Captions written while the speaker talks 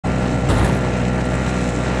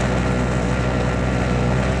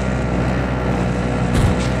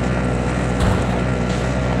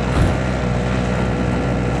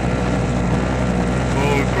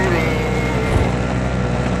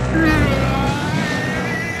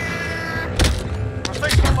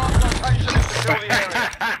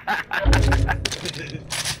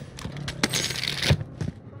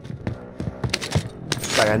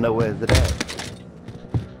I know where's it at.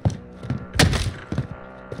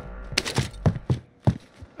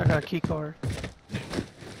 I got a key card.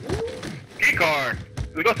 Key card.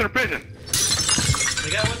 We go to the prison.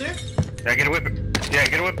 They got one there? Yeah, get a whip. Yeah,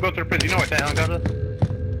 get a whip. Go to the prison. You know what that hell got us?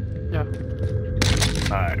 Yeah.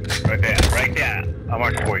 All right, right there, right there. I'll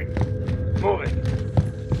mark it for you. Move it.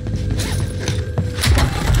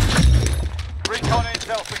 Recon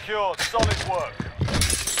intel secured. Solid work.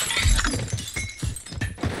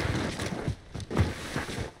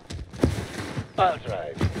 I'll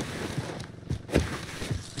drive.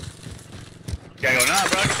 Gotta go now,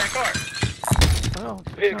 bro. Get that car. Oh,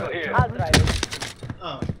 Vehicle here. I'll drive it.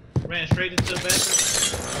 Oh, ran straight into the bathroom.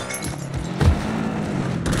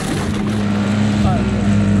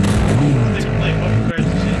 They can play poker cards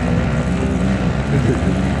and shit.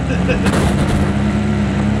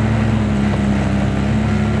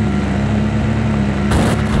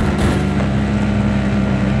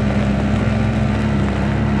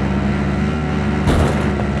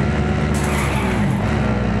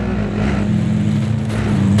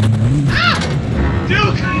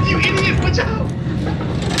 Dude, you idiot! Watch out!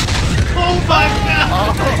 Oh my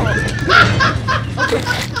god!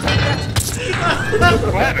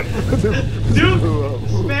 What happened? Dude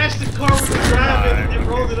smashed the car with the drive and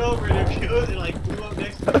rolled it over and it killed it, like blew up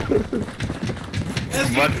next to it. That's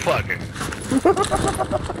Motherfucker.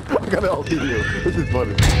 I got it on video. This is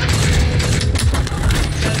funny.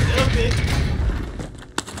 That's it.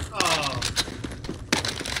 Oh.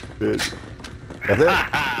 Bitch. That's it?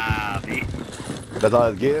 That's all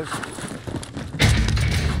it gives?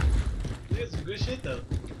 They got some good shit though.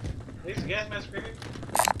 They some gas mask right here.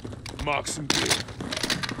 Mark some gear.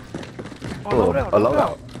 Oh, load out, a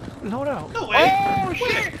loadout. Load out. No way! Oh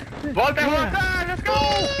shit! Vault that one time. Let's go.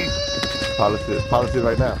 Policy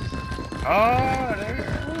right now. Oh, there.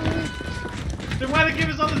 Then why they give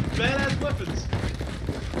us all these badass weapons?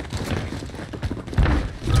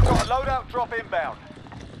 Got a loadout drop inbound.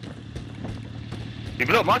 You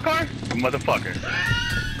blew up my car? You motherfucker.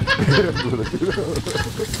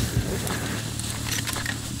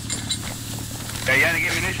 Hey, you had to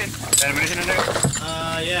get ammunition? That ammunition in there?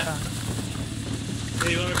 Yeah.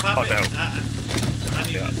 Hey, you want me to pop Pop it? that. I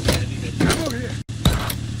need it. I need it. Come over here.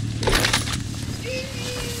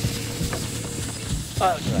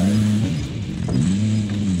 I'll drive.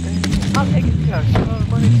 I'll take it. Yeah,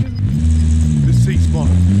 money too. This seat's mine.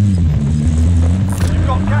 You've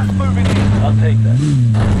got gas moving in. I'll take that.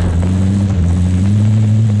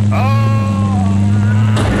 Oh!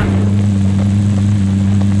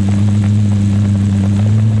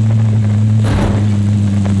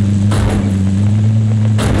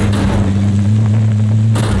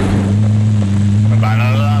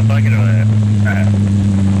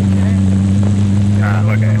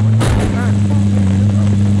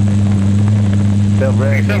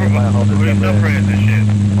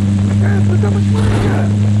 Look how much money we got.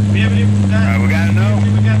 We haven't even got. We gotta know. We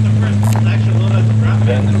got the first actual loadout to drop.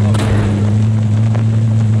 Abandon location.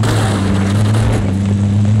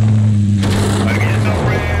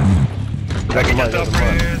 Get yourself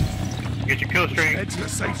friends. Get your kill streak. Head to the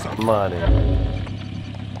safe zone. Money.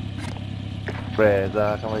 Friends,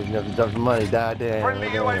 come on, you have to dump some money, die there. Friendly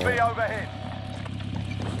UAV overhead.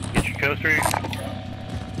 Get your kill streak.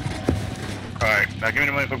 Alright, now give me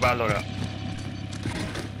the money for buy loadout.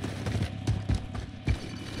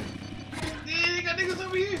 Yeah, they got niggas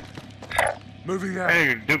over here. Moving out.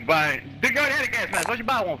 Hey, Duke, buy. Duke, you already had a gas mask. What'd you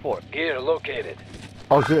buy one for? Gear located.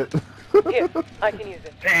 Oh shit. Here, I can use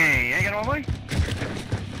it. Dang, you ain't got no money?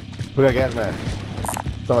 We got gas man.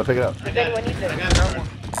 Someone pick it up. Does anyone need I this? got one.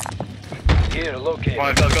 Gear located. Come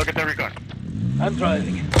on, let's go get that recon. I'm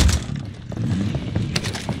driving.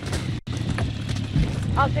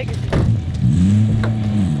 I'll take it.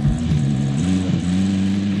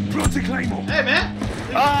 Plotty Claymore. Hey man.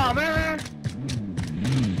 Oh, man.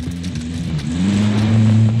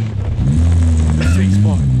 This seat's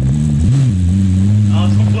mine. Oh,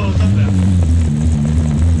 it's gonna blow us up now.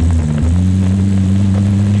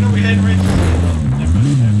 You know we heading right to the never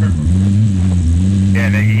mind, that purple. Yeah,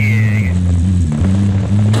 nigga, yeah.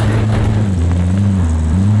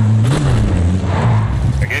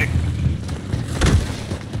 I get it.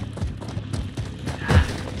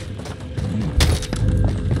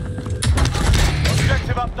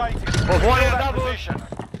 Objective updated. Well, one Secure in that double. position.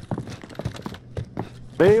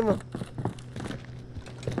 Beam.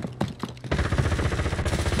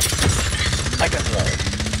 I can drive.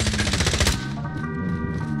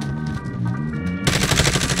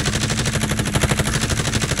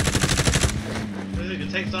 This nigga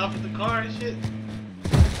takes off with the car and shit.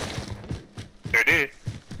 There it is.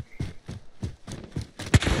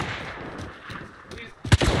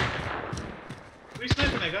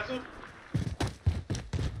 sniping at, Gato?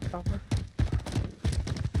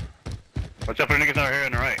 Watch out for the niggas out here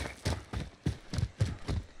on the right.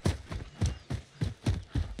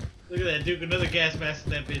 Look at that, Duke. Another gas mask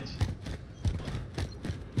in that bitch.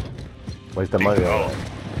 Waste the money Oh. on it.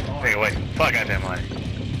 Hey, wait. Fuck out that money.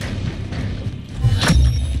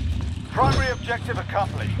 Primary objective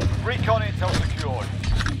accomplished. Recon intel secured.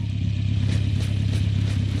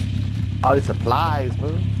 All these supplies,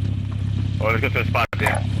 man. Oh, let's go to the spot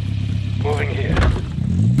there. Moving here.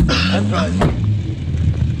 I'm driving.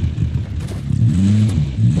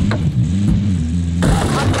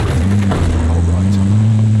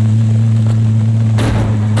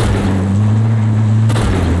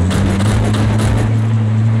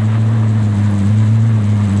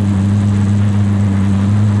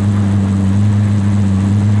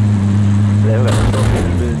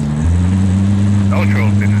 No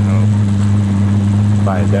trophy in this hoe.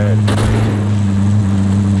 Buying dirt.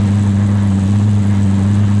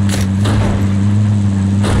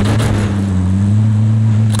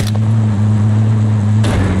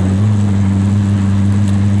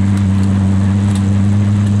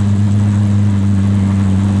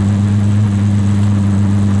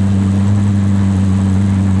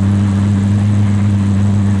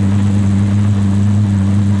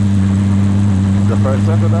 The first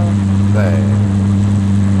circle though? Dang.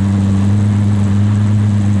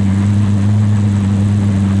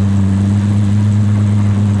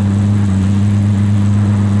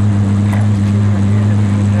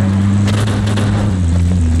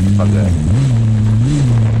 Okay.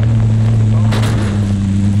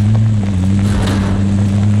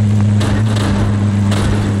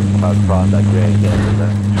 About to cross that green again, is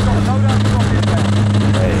that? You've got a loadout drop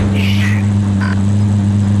inbound. Hey.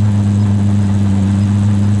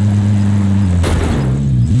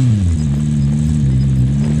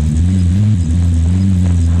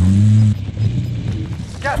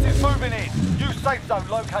 Gas is moving in. New safe zone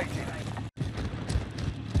located.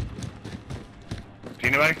 See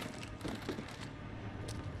anybody?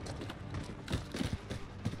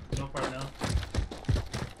 No part now.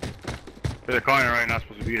 There's a car in right now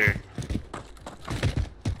supposed to be there.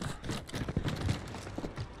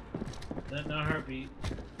 That's not heartbeat.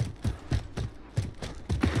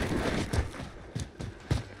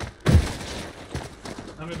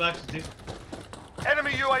 How many boxes, dude?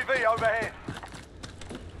 Enemy UAV overhead.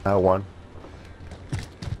 I won.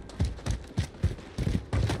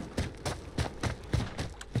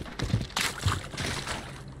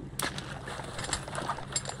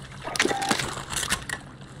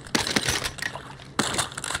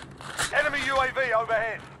 Enemy UAV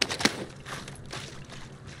overhead.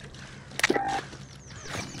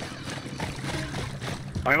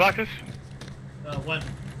 How many boxes? One.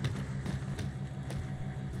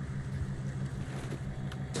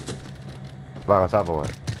 Fly on top of one.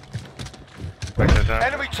 Where's that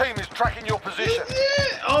at? Enemy team is tracking your position.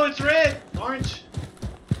 Yeah. Oh, it's red. Orange.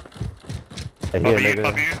 Hey, Up here, you,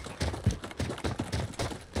 up nigga. you.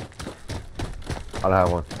 I don't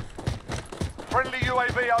have one. Friendly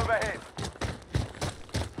UAV overhead.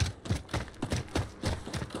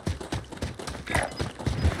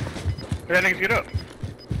 Where that niggas get up?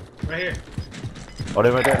 Right here. Oh,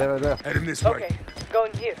 they're right there, they're right there. Heading this way. Okay,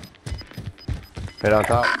 going here. Right on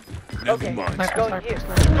top. Never Okay, mind. going here.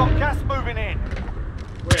 You've got gas moving in.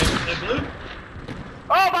 Where? The blue?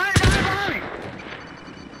 Oh, behind me!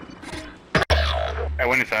 I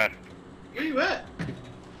went inside. Where you at?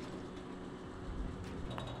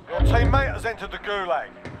 Your teammate has entered the gulag.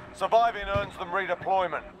 Surviving earns them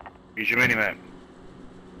redeployment. Use your mini-map.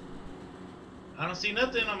 I don't see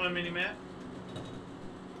nothing on my mini map.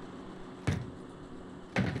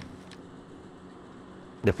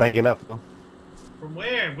 They're flanking up though. From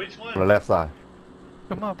where? Which On the one? left side.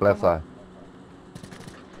 Come up. Left come up. side.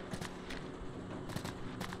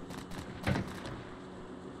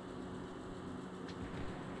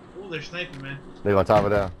 Oh, they're sniping, man. They're on top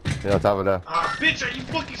of there. They're on top of there. Ah, bitch, are you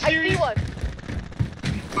fucking I see serious? one.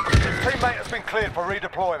 Your teammate has been cleared for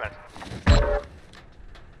redeployment.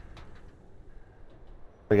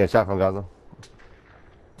 We get shot from Gaza.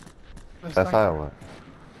 That's how it went.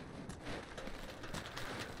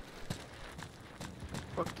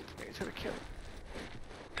 Fuck this guy's gonna kill.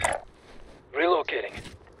 Relocating.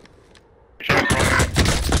 Here.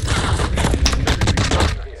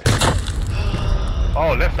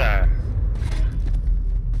 Oh, left side.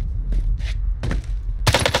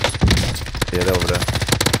 Yeah, they're over there.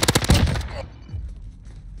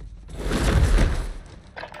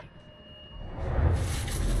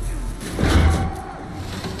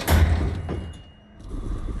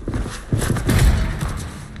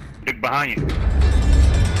 Look behind you.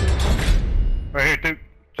 Right here, Duke.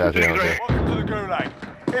 That's Two it, niggas right okay. here. Welcome to the Gulag.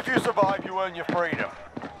 If you survive, you earn your freedom.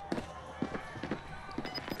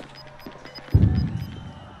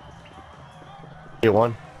 Get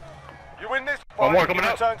one. You win this One more fight, coming you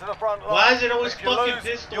up. return to the front line. Why is it always If you fucking lose,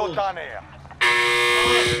 pistols? you're done here.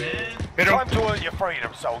 Man. Hit him. Time to earn your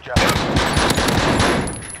freedom, soldier.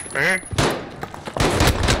 Right here.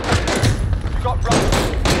 You got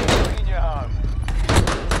Russians in your home.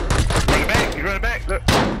 Running back. He's running back. Look.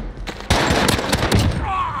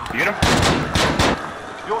 You get him?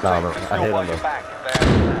 Your Nah, team man, can I still hit him win you though. back if they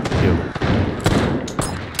have to. Kill him.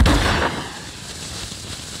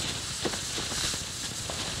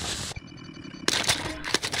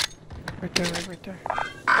 Right there, right there.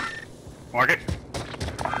 Mark it.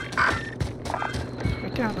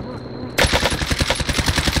 Right there on the road.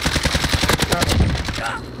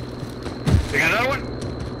 You got another one?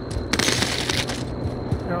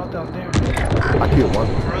 They're all down there. I killed one.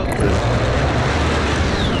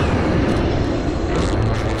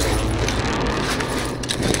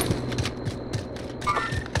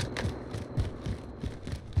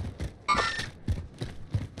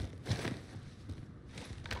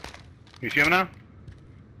 You see him now?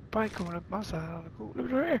 Bike coming up my side on the cool.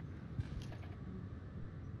 Look right here.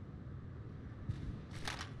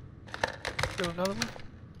 Still another one.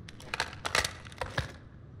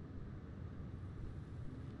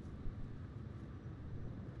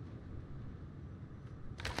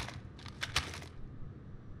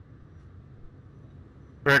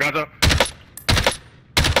 Where Gonzo?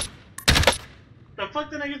 The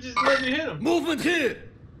fuck did I just let me hit him? Movement here!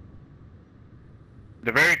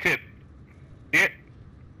 The very tip. See it?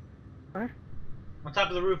 Where? On top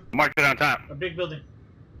of the roof. Marked it on top. A big building.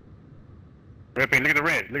 Rippy, look at the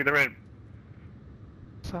red. Look at the red.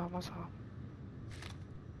 Saw him, I saw him.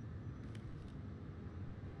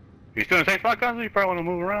 You still in the same spot, Gonzo? You probably want to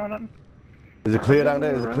move around or nothing? Is it clear down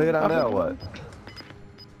there? Is it clear down there or what?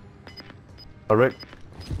 Oh, Rick?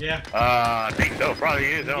 Yeah. I think so. Probably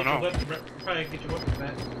is. I don't know. Probably get your weapons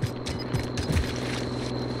back.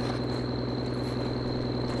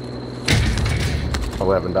 My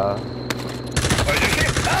weapon died. Oh, you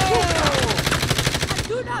shit. Oh!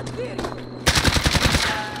 Do not fear you.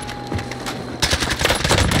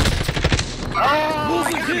 Oh! I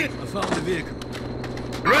found the vehicle.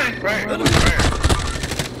 Running. Right. Right.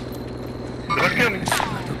 Let's kill me.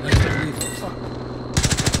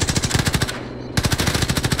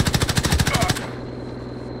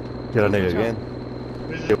 Kill a nigga again.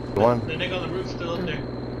 There's Kill one. The nigga on the roof still up there.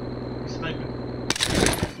 He's sniping.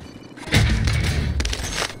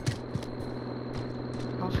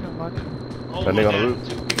 I was gonna bug him. Oh, That nigga on the down, roof.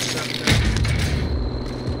 2 people down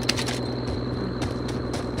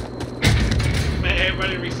there. Man,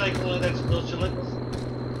 everybody recycle all that those chalecos.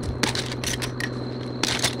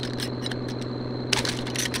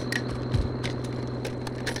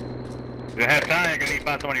 If you have time, you're gonna need to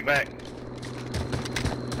find somebody back.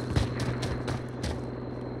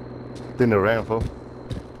 Then they ran for.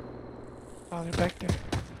 Oh, they're back there.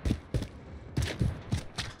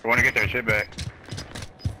 We want to get their shit back.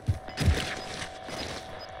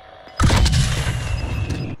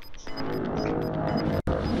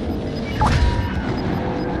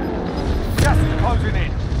 Gas is closing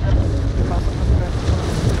in. They're about to come back.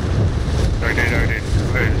 Right there.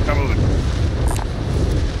 Hey, stop moving.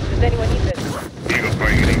 Does anyone need this? You go for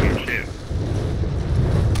it. You didn't get shit.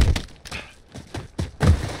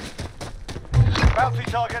 Bounty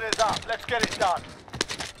target is up. Let's get it done.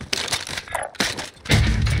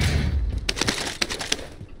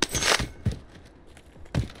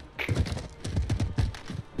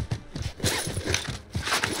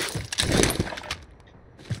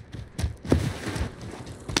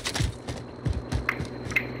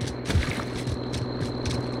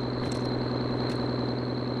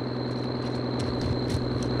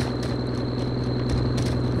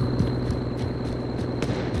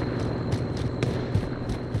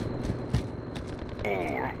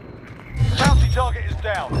 Bounty target is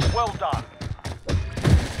down. Well done.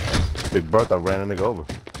 Big brother ran a nigga over.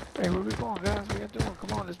 Hey, where we going, guys? What y'all doing?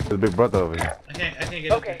 Come on, let's There's a move. big brother over here. I can't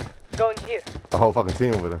get up Okay, there. going here. A whole fucking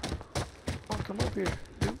team over there. Come up here,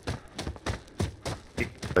 dude.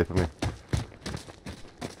 Wait for me.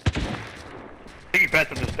 I think you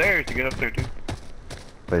passed up the stairs to get up there, too.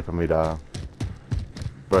 Wait for me, dog.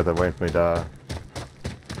 Brother, wait for me, dog.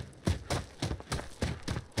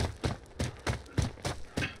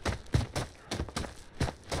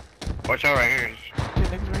 Watch out right here. Yeah,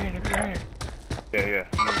 niggas right here, niggas right here.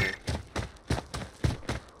 Yeah. Over here.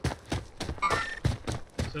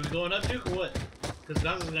 So we going up, Duke, or what? Because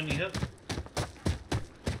Gonzo's gonna need help.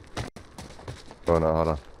 Oh no, hold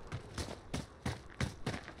on.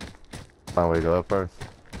 Find a way to go up first.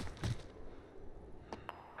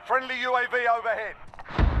 Friendly UAV overhead.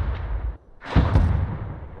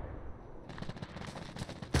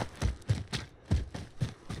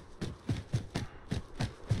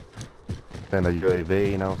 Send a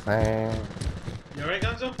UAV, you know what I'm saying? You alright,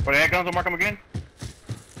 Gonzo? Where the heck, Gonzo? Mark him again.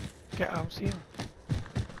 Yeah, I don't see him.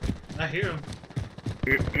 I hear him.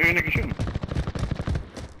 Here, nigga, shoot him.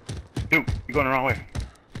 Dude, you're going the wrong way.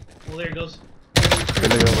 Well, there he goes.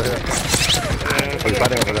 Good nigga over there. He's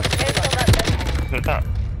fighting over there. To the top.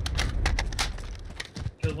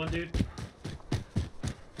 Killed one dude.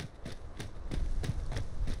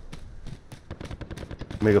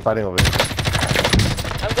 Nigga fighting over here.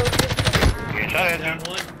 I'm going to this way. Getting shot at, Down dude.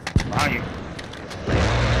 one. Behind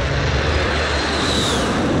you.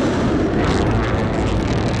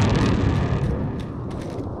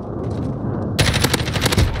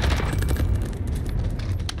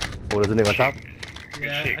 Oh, there's a nigga on top.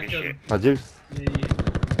 Yeah, shit, I good killed shit. him. My juice. Yeah.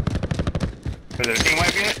 Is there a team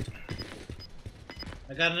wipe yet?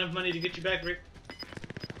 I got enough money to get you back, Rick.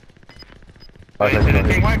 Oh, Is there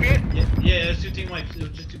a team wipe yet? Yeah, there's 2 team wipes. It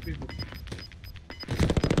was just 2 people.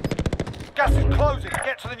 Gas is closing.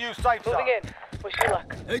 Get to the new safe zone. Moving in. Wish you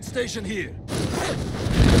luck. Aid station here.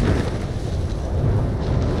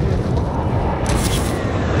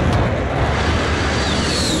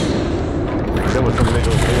 There was some nigga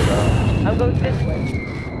over here, dog. I'm going this way.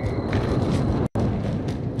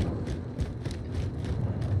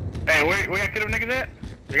 Hey, where y'all kill them niggas at?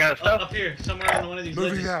 They got stuff? Up here, somewhere on one of these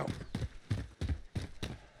Moving ledges. out.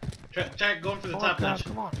 Try going for the Oh, top God, ledge.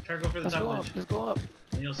 come on. Try to go for the Let's top go ledge, up. Let's go up.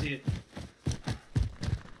 and you'll see it.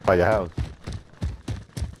 By your house.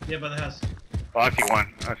 Yeah, by the house. Oh, I see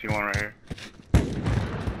one. I see one right here.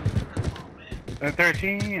 A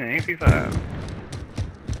 13 and AP5.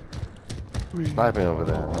 Sniping over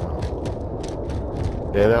there.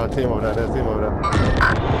 Yeah, there's a team over there. There's a team over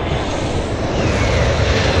there.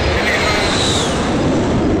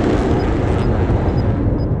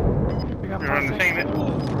 We got You're on the same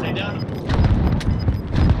end. Lay down.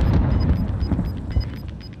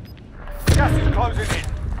 Gas is closing in.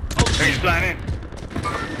 Hey, you flying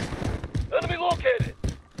in. Enemy located.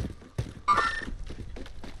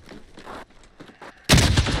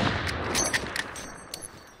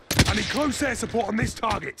 I need close air support on this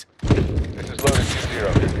target. This is loaded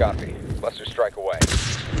 2-0. Good copy. Buster strike away.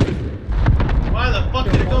 Why the fuck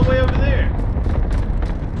did it go way over there?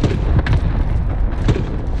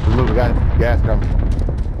 Look, we got gas coming.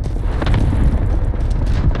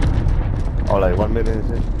 Oh, like 1 minute and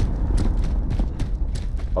shit.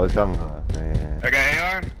 Oh, it's coming. Oh, man. I got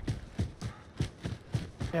AR.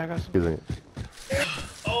 Yeah, I got some. Excuse me.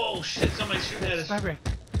 Oh shit, somebody's shooting at us. Sniper.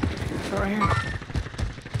 They're right here.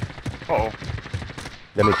 Uh-oh.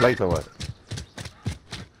 Got any plates or what?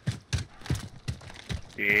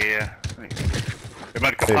 Yeah. They're about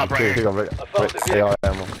to come Hey, pop right pick here. up found the AR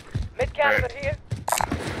ammo. Mid-caliber here.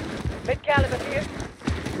 Mid-caliber here.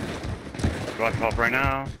 About to pop right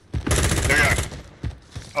now. There you are.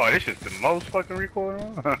 Oh, this is the most fucking recoil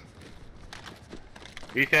on.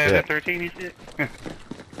 You said Yeah. that 13 and shit? And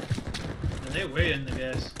they way in the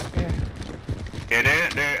gas. Yeah.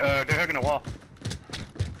 Yeah, they're hugging the wall.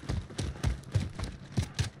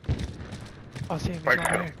 I see him. He's Right right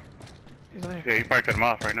there. there. He's right Yeah, there. you probably cut them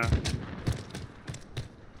off right now.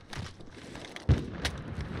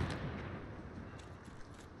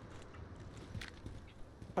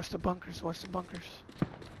 Watch the bunkers. Watch the bunkers.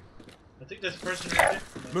 I think that's the person right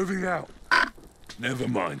there. Moving out. Never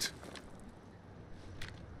mind.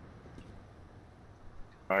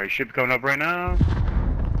 Alright, ship coming up right now.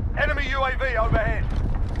 Enemy UAV overhead.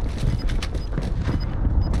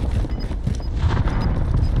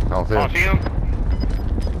 I don't see Oh, him. see him?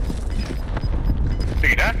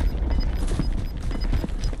 See that?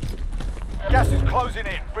 Gas is closing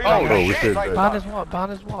in. Oh, bro, we Safe should- zone. Behind his wall.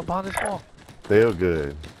 Behind his wall. Behind his wall. Still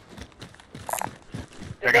good.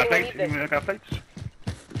 I Does got anyone plates. need this? I got plates.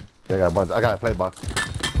 Yeah, I got a bunch. I got a plate box.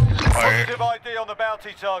 Alright. Positive ID on the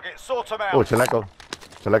bounty target. Sort them out. Oh, Chaleco.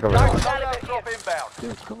 Chaleco right Safe here. zone drop inbound.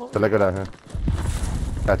 Dude, come on. Chaleco down here.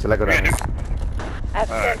 Got Chaleco down here. I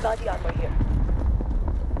have Alright. spare body armor here.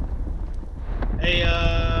 Hey,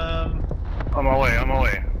 On my way, on my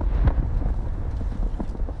way.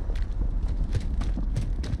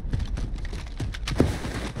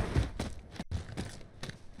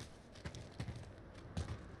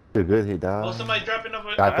 Good, good, he died. oh, somebody's dropping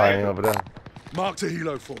over Guy fighting over there. Marked a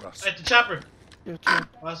helo for us. at the chopper. Yo, chill.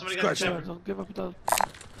 Wow, somebody got the Scratch chopper. Don't give up the.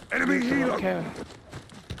 Enemy helo. Okay.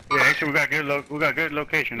 Yeah, actually we got good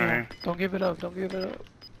location right Yeah. here. Don't give it up. Don't give it up.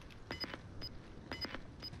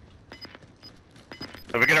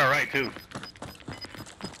 So we get our right too.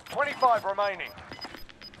 25 remaining.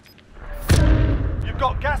 You've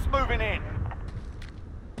got gas moving in.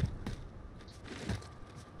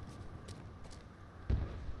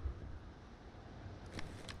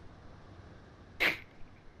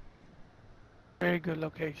 Very good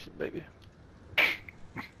location, baby.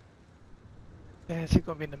 Yeah, she's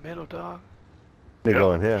gonna be in the middle, dog. They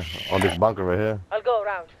go in here on this bunker right here. I'll go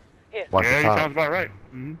around. Here. Watch Yeah, the he top. sounds about right.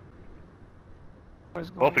 Mm-hmm. Where's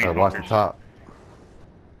going Both of you on? Watch the top.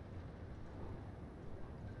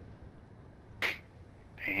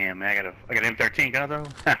 Damn, man, I got an M13, can I though?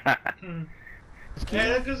 Yeah,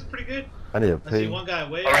 that goes pretty good. I need a I see pee. one guy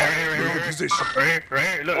way Right out. here, Move in position. right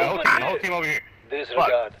here. Look, the whole team over here.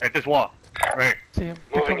 Disregard. At this wall. Right. See him.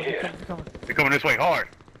 They're Moving coming, here. they're coming. They're coming this way hard.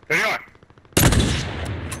 There they are.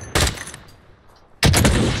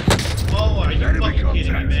 Oh, are you Enemy fucking kidding me,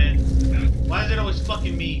 contact. man? Why is it always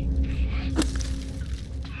fucking me?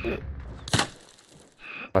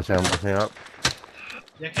 Watch him up. Y'all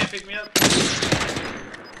can't pick me up?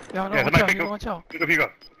 Yeah, no, Yeah, watch somebody out, pick you up. watch out. Pick up, you go.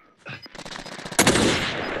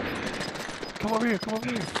 Come over here, come over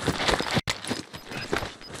here.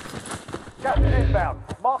 Gas is inbound.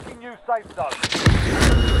 Marking new safe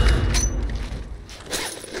zone.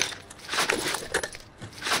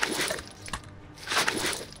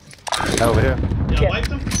 Over here. Y'all Yeah. wiped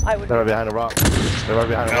them? I would. They're right behind the rock. They're right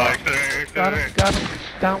behind the No, rock. he's still Got there. him, got him.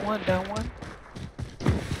 Down one, down one.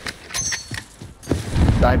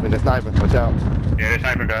 Sniping, they're sniping. Watch out. Yeah, they're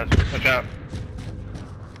sniping, guys. Watch out.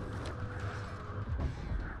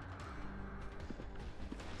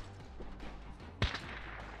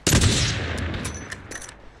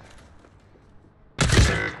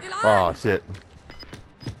 Oh shit.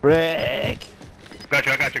 Rick. Got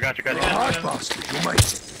you. Hard bastard, you made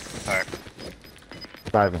it. Alright.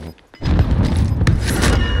 Sniping.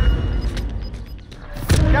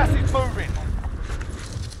 Gas is moving.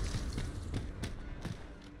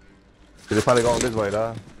 They probably going this way,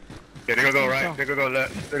 dog. Yeah, they're gonna go right. They're gonna go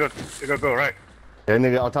left. They're gonna go right. Yeah,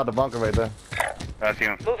 nigga on top of the bunker right there. I see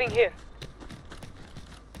him. Moving here.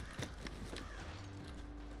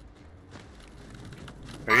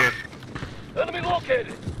 There he is. Enemy located.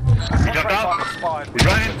 He jumped out. Expired. He's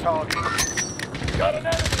running. Target. Got an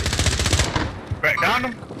enemy. Right, down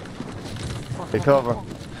him. They cover.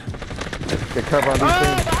 They cover on these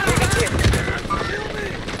things.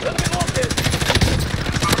 Enemy located.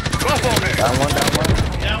 Go up on there. Down one, down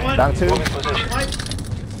one. Down one? Down two. Moving position. Big wipe?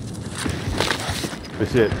 Good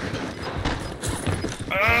shit.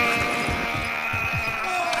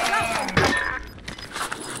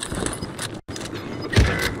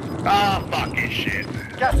 Ah, fucking shit.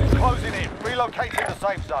 Gas is closing in. Relocating the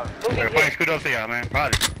safe zone. Moving They're here. fighting scoot up there, man.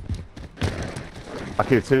 Probably. I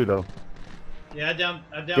killed two though. Yeah, I down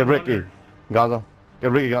Get Ricky. under. Gonzo.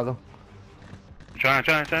 Get Ricky, Gonzo. Trying.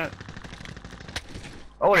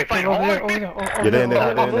 Oh, they fighting Over there, hard. over there. Yeah, they in there,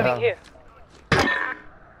 I'm they in moving there. here.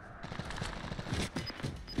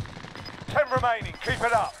 10 remaining. Keep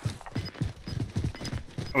it up.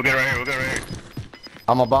 We'll get right here.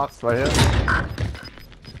 I'm a box right here.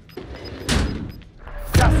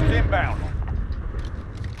 Gas is inbound.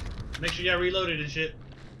 Make sure y'all reloaded and shit.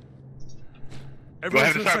 Go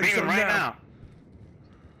ahead and start beaming right now.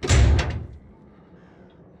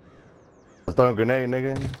 Let's throw a grenade,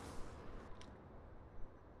 nigga.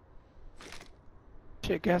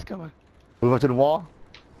 Shit, gas coming. Move up to the wall.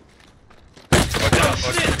 Watch out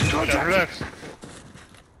to the left.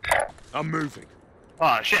 I'm moving.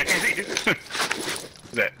 Oh shit, I can't see you.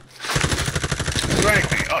 What's that? Right,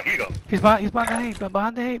 oh, here you go. He's behind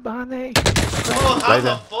the hay, behind the hay. Oh, how Later.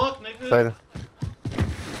 the fuck, nigga? Later.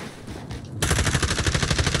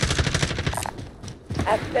 I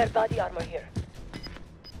have spare body armor here.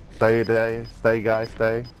 Stay there. Stay, guys.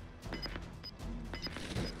 Stay.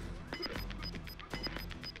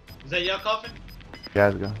 Is that y'all coughing?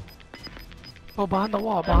 Guys, go. Oh, behind the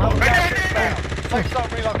wall, behind the wall. Gas inbound. Safe zone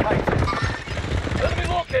relocated. Enemy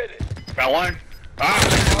located. Got one.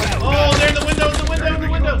 Ah. Oh, they're in the window, Enemy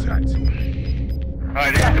contact.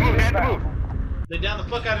 Alright, they have to move. They down the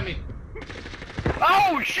fuck out of me.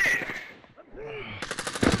 Oh shit!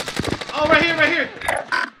 Oh, right here.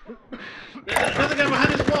 There's another guy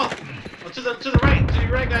behind this wall. Oh, to the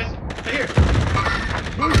right, guys. Right here.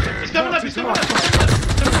 He's coming up. There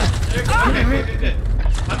you go. Okay, good.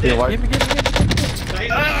 I'm Yeah, dead. white. Get me. No, he's in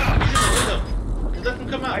the window. Let him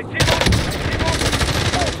come out.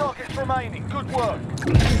 Four targets remaining. Good work.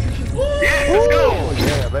 Yeah, let's go!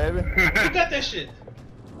 Yeah, baby. Who got that shit?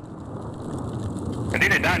 I think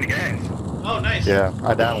they're down the gas. Oh, nice. Yeah,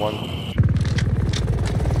 I down one.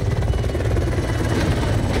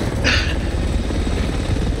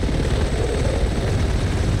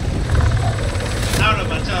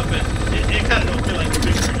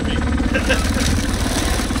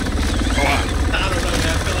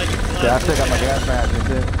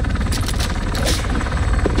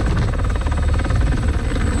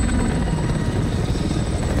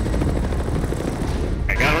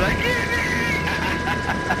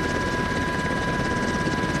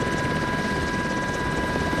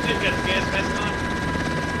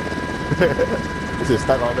 It's just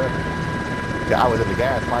stuck on there. Yeah, I was in the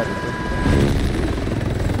gas fighting.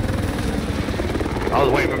 I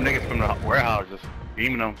was waiting for niggas from the warehouse just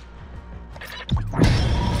beaming them.